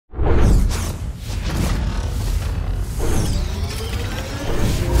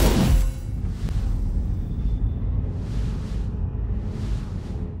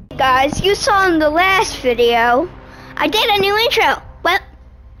guys, you saw in the last video, I did a new intro. Well,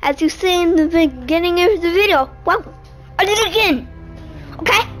 as you see in the beginning of the video, well, I did it again.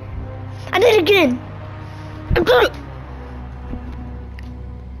 Okay? I did it again. I did it.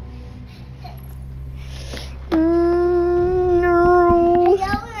 No. Hey,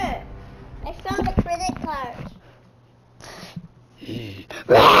 Elmer, I found a credit card.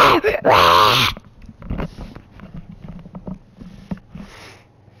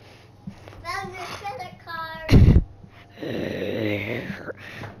 Found your credit card.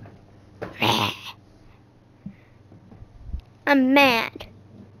 I'm mad.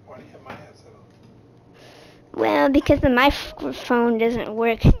 Why do you have my headset on? Well, because the microphone doesn't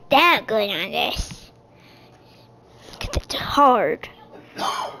work that good on this. Because it's hard.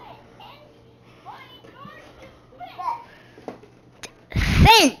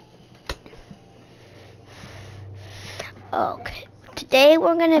 Thin! Okay, today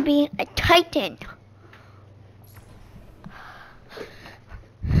we're going to be a Titan.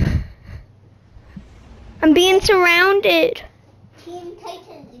 I'm being surrounded. Teen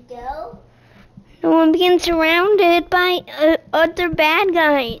Titans Go. No, I'm being surrounded by other bad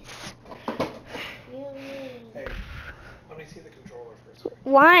guys. Hey, let me see the controller for a second.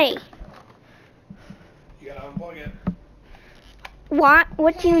 Why? You gotta unplug it.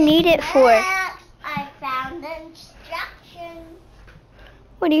 What do you need it for? Max, I found the instructions.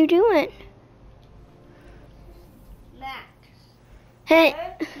 What are you doing? Max. Hey,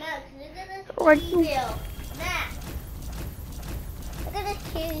 Max, look at this What- keyboard. Max. Look at this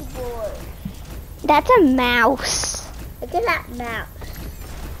keyboard. that's a mouse. Look at that mouse.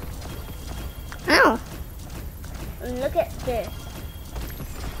 Oh, And look at this.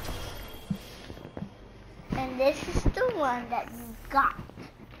 And this is the one that you got.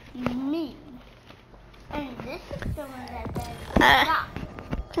 Me. And this is the one that you got.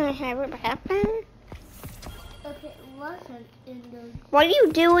 can I have it happen? Okay, it wasn't in the... What are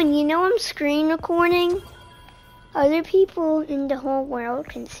you doing? You know I'm screen recording. Other people in the whole world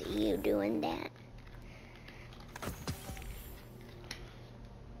can see you doing that.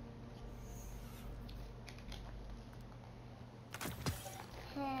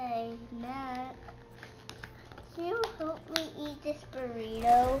 Hey, Matt. Can you help me eat this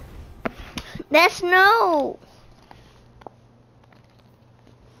burrito? That's no.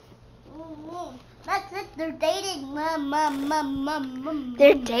 That's it. They're dating. Mom.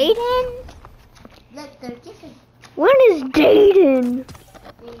 They're dating? Look, they're kissing. What is dating?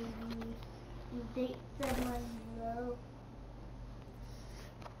 You date someone low.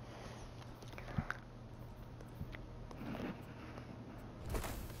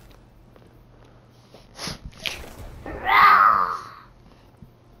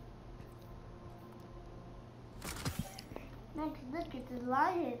 Next, look at the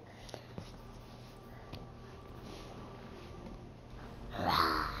lion.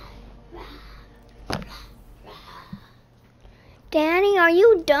 Daddy, are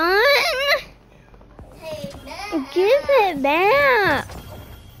you done? Hey, Matt. Give it back.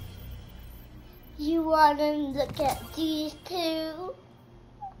 You want to look at these two?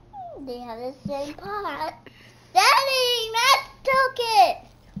 They have the same pot. Daddy, Matt took it.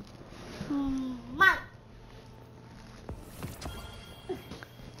 Mom.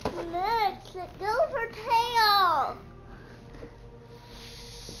 Max, let go of her tail.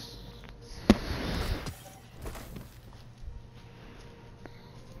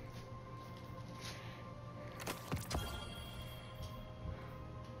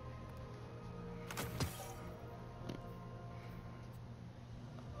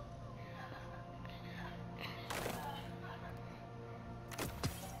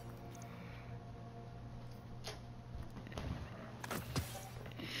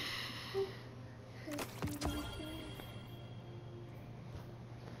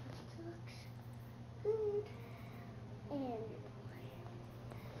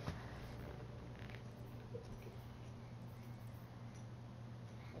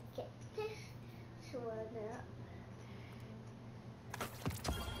 Get this one up.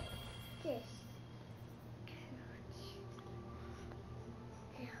 This.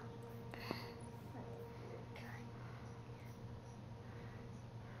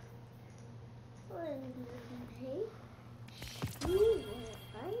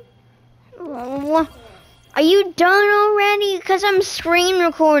 Are you done already? Because I'm screen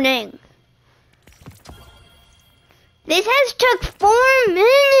recording. This has took 4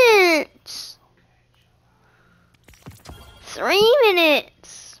 minutes. 3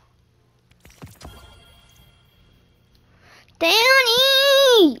 minutes.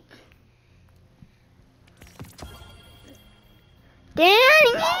 Danny!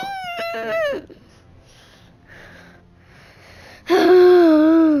 Daddy!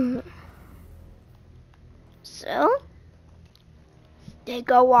 So, they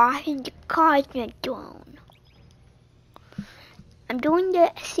go off in the cosmic drone. I'm doing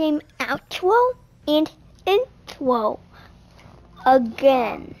the same outro and intro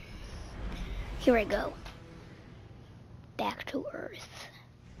again. Here I go. Back to Earth.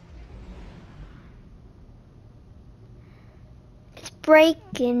 It's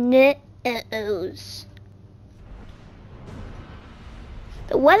breaking news.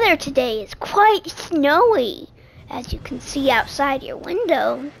 The weather today is quite snowy, as you can see outside your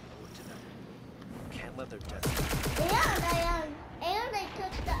window. Can't let their death. And I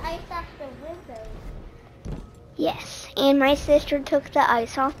took the ice off the windows. Yes, and my sister took the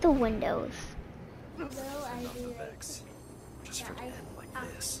ice off the windows. No, I didn't. Vex. Just for end like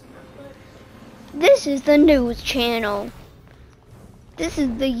this. This is the news channel. This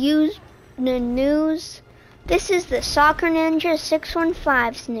is the news. This is the Soccer Ninja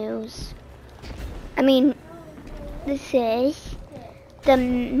 615's news. I mean, this is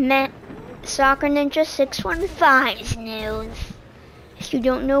the Soccer Ninja 615's news. If you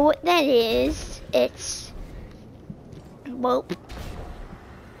don't know what that is, it's, well,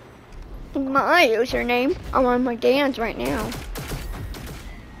 my username. I'm on my dance right now.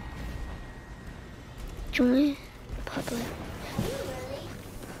 Join public.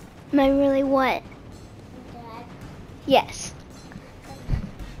 Am I really what? Dad. Yes.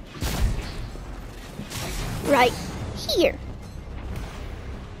 Right here.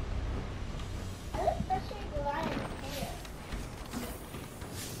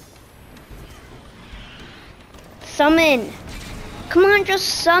 Summon. Come on, just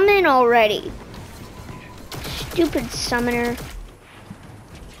summon already. Stupid summoner.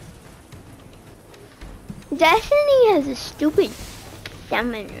 Destiny has a stupid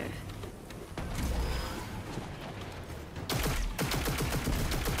summoner.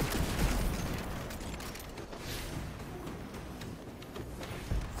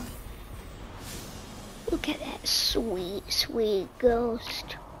 Look at that sweet, sweet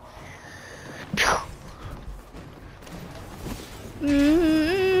ghost.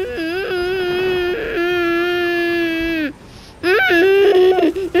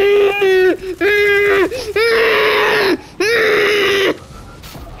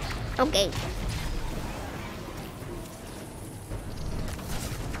 Okay.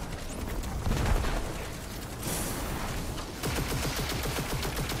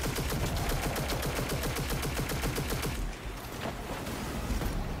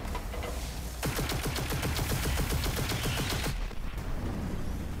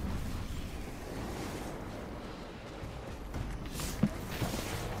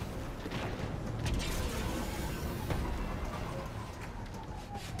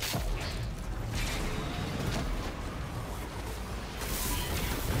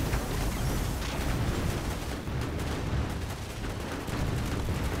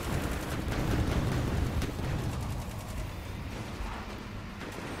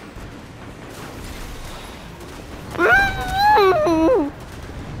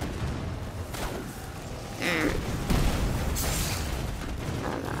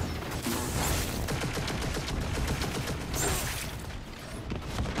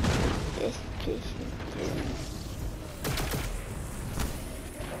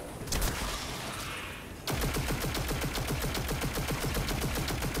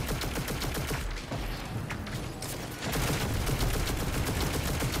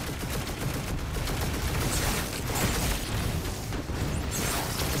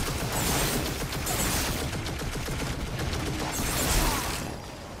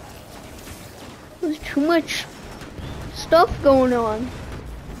 There's too much stuff going on.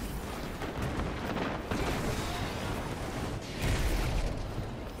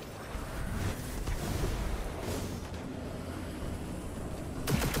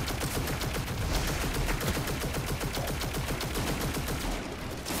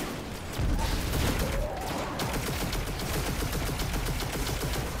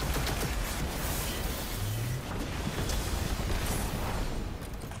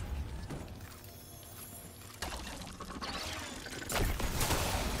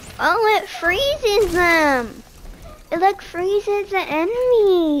 Oh, it freezes them. It like freezes the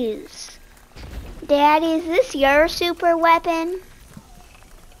enemies. Dad, is this your super weapon?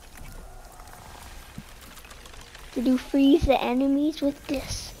 Did you freeze the enemies with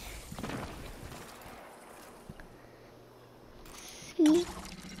this? See?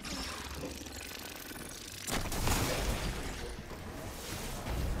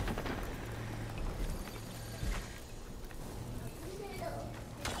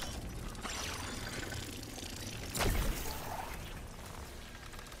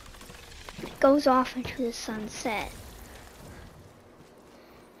 goes off into the sunset.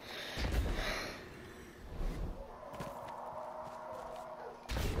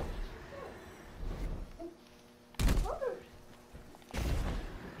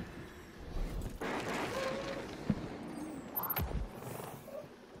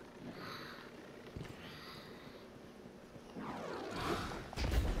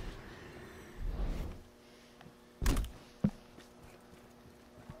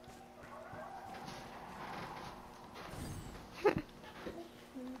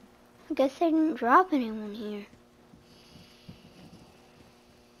 I guess they didn't drop anyone here.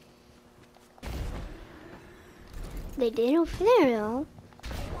 They did over there though.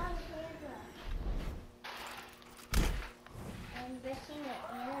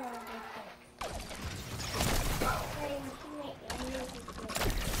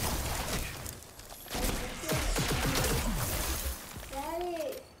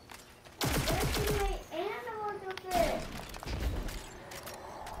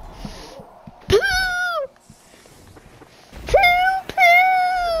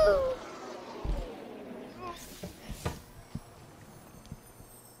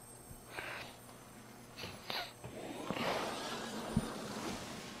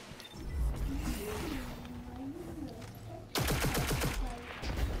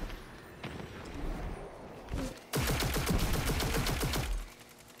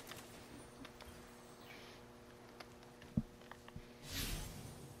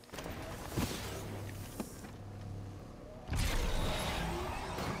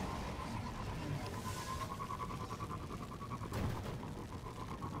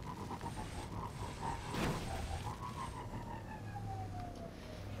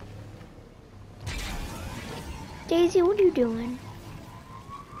 Daisy, what are you doing?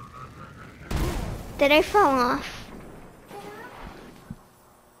 Did I fall off?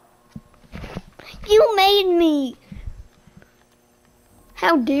 You made me!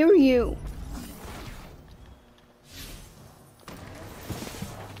 How dare you?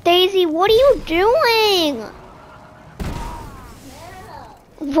 Daisy, what are you doing?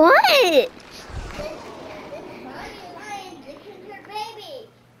 What?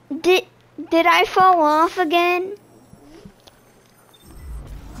 Did I fall off again?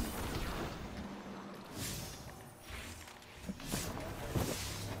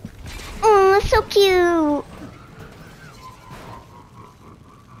 Oh, so cute.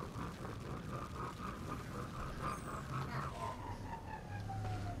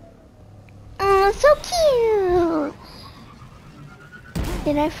 Oh, so cute.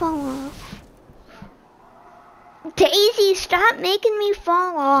 Did I fall off? Daisy, stop making me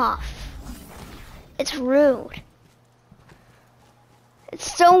fall off. It's rude.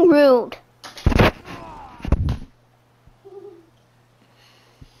 It's so rude.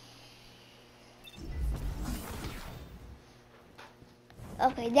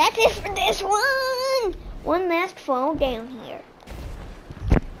 Okay, that's it for this one. One last fall down here.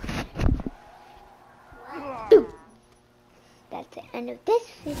 Boom. That's the end of this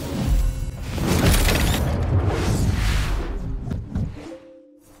video.